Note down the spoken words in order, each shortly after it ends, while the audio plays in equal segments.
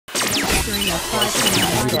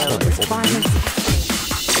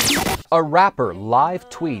A rapper live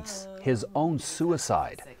tweets his own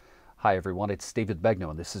suicide. Hi everyone, it's David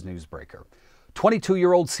Begnaud and this is Newsbreaker.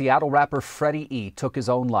 22-year-old Seattle rapper Freddie E. took his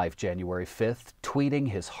own life January 5th, tweeting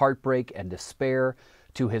his heartbreak and despair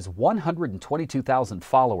to his 122,000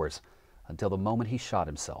 followers until the moment he shot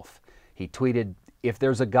himself. He tweeted, "If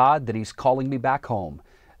there's a God, then he's calling me back home.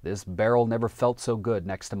 This barrel never felt so good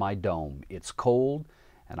next to my dome. It's cold,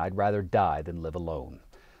 and I'd rather die than live alone."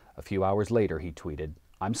 A few hours later, he tweeted,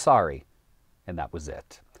 "I'm sorry," and that was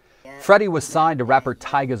it. Freddie was signed to rapper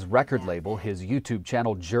Tyga's record label. His YouTube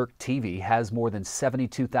channel, Jerk TV, has more than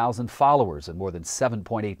 72,000 followers and more than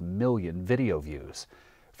 7.8 million video views.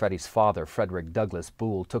 Freddie's father, Frederick Douglass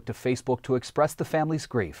Boole, took to Facebook to express the family's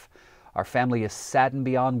grief. "Our family is saddened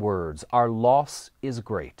beyond words. Our loss is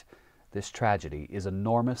great. This tragedy is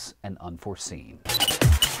enormous and unforeseen."